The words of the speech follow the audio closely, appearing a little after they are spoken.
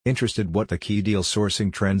Interested what the key deal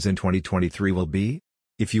sourcing trends in 2023 will be?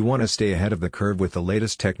 If you want to stay ahead of the curve with the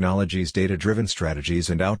latest technologies, data-driven strategies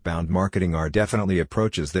and outbound marketing are definitely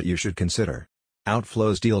approaches that you should consider.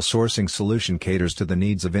 Outflow's deal sourcing solution caters to the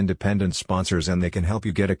needs of independent sponsors, and they can help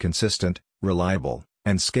you get a consistent, reliable,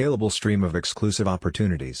 and scalable stream of exclusive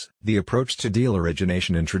opportunities. The approach to deal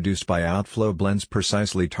origination introduced by Outflow blends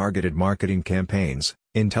precisely targeted marketing campaigns,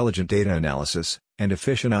 intelligent data analysis, and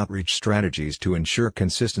efficient outreach strategies to ensure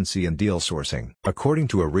consistency in deal sourcing. According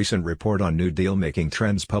to a recent report on new deal-making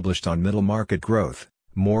trends published on Middle Market Growth,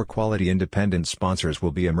 more quality independent sponsors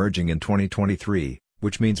will be emerging in 2023,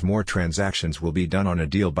 which means more transactions will be done on a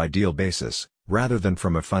deal-by-deal basis, rather than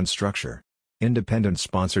from a fund structure. Independent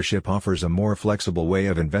sponsorship offers a more flexible way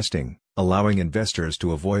of investing, allowing investors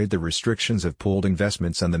to avoid the restrictions of pooled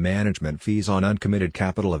investments and the management fees on uncommitted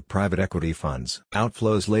capital of private equity funds.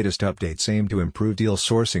 Outflow's latest updates aim to improve deal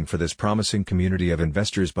sourcing for this promising community of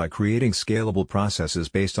investors by creating scalable processes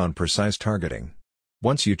based on precise targeting.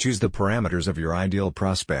 Once you choose the parameters of your ideal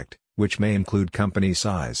prospect, which may include company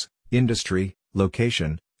size, industry,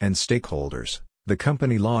 location, and stakeholders, the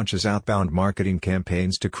company launches outbound marketing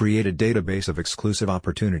campaigns to create a database of exclusive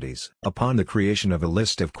opportunities. Upon the creation of a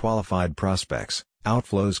list of qualified prospects,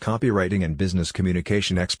 Outflow's copywriting and business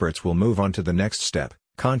communication experts will move on to the next step,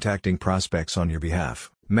 contacting prospects on your behalf.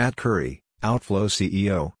 Matt Curry, Outflow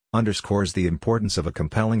CEO, underscores the importance of a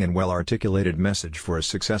compelling and well-articulated message for a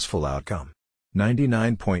successful outcome.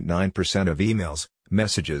 99.9% of emails,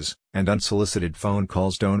 messages, and unsolicited phone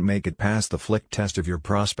calls don't make it past the flick test of your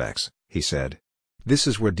prospects, he said. This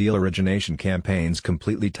is where deal origination campaigns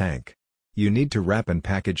completely tank. You need to wrap and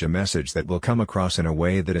package a message that will come across in a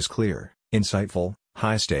way that is clear, insightful,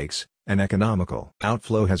 high stakes, and economical.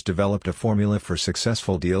 Outflow has developed a formula for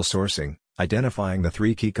successful deal sourcing, identifying the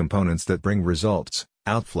three key components that bring results: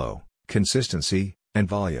 outflow, consistency, and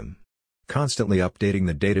volume. Constantly updating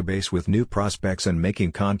the database with new prospects and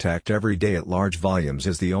making contact every day at large volumes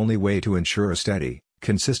is the only way to ensure a steady,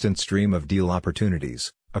 consistent stream of deal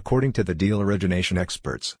opportunities, according to the deal origination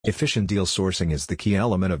experts. Efficient deal sourcing is the key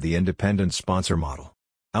element of the independent sponsor model.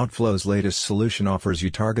 Outflow's latest solution offers you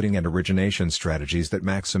targeting and origination strategies that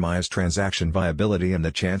maximize transaction viability and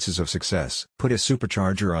the chances of success. Put a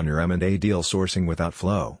supercharger on your M&A deal sourcing with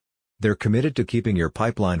Outflow. They're committed to keeping your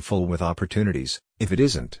pipeline full with opportunities. If it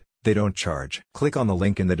isn't, they don't charge. Click on the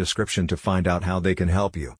link in the description to find out how they can help you.